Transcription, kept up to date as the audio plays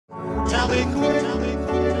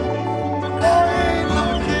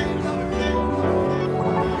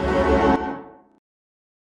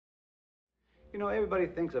You know, everybody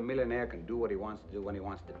thinks a millionaire can do what he wants to do when he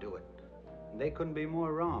wants to do it. And they couldn't be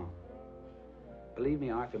more wrong. Believe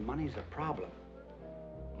me, Arthur, money's a problem.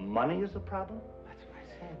 Money is a problem? That's what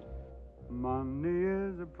I said. Money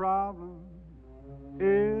is a problem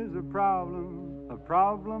a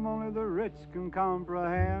problem only the rich can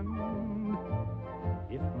comprehend.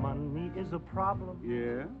 If money is a problem,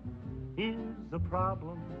 Yeah? is a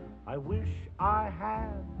problem, I wish I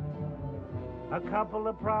had a couple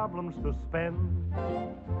of problems to spend.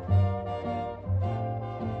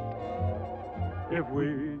 If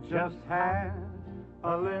we just had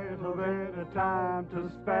a little bit of time to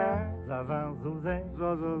spare,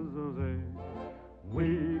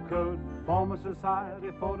 we could form a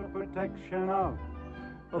society for the protection of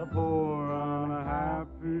a poor,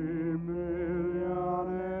 unhappy millionaire.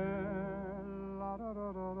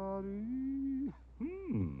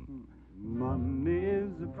 Money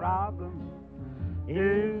is a problem,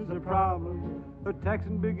 is a problem. A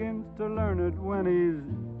Texan begins to learn it when he's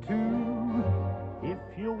 2. If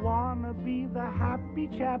you wanna be the happy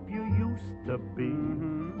chap you used to be,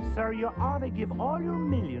 sir, you ought to give all your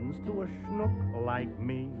millions to a schnook like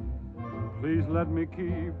me. Please let me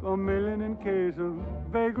keep $1 million in case of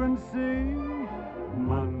vagrancy.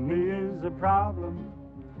 Money is a problem,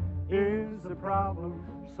 is a problem.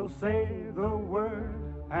 So say the word,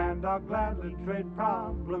 and I'll gladly trade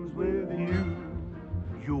problems with you.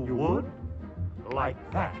 You would? Like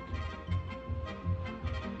that?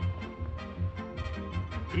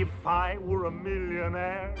 If I were a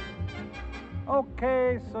millionaire,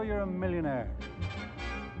 Okay, so you're a millionaire.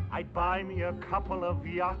 I'd buy me a couple of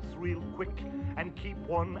yachts real quick and keep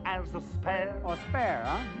one as a spare. Or spare,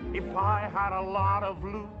 huh? If I had a lot of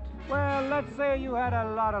loot, Well, let's say you had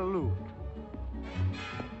a lot of loot.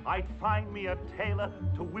 I'd find me a tailor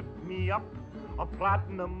to whip me up a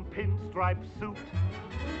platinum pinstripe suit.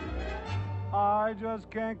 I just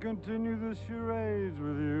can't continue the charades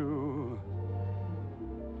with you.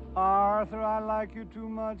 Arthur, I like you too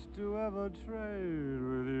much to ever trade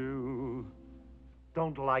with you.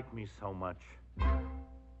 Don't like me so much,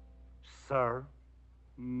 sir.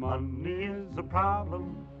 Money is a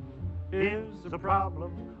problem, is a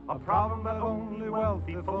problem that only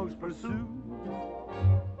wealthy folks pursue.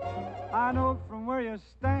 I know from where you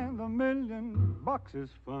stand $1 million is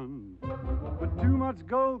fun, but too much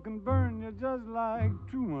gold can burn you just like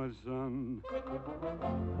too much sun.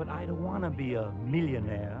 But I don't want to be a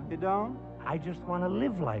millionaire. You don't? I just want to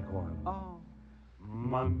live like one. Oh.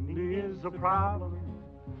 Money is a problem,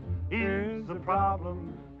 is a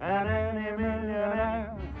problem, and any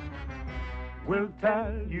millionaire will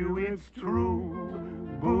tell you it's true.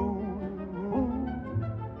 Boo.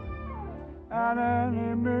 And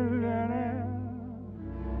any millionaire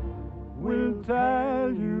will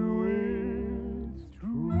tell you it's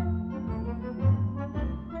true.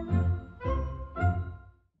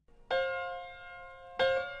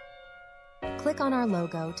 Click on our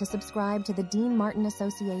logo to subscribe to the Dean Martin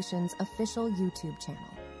Association's official YouTube channel.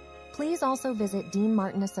 Please also visit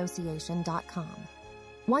deanmartinassociation.com.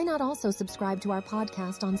 Why not also subscribe to our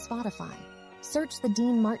podcast on Spotify? Search the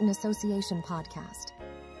Dean Martin Association podcast.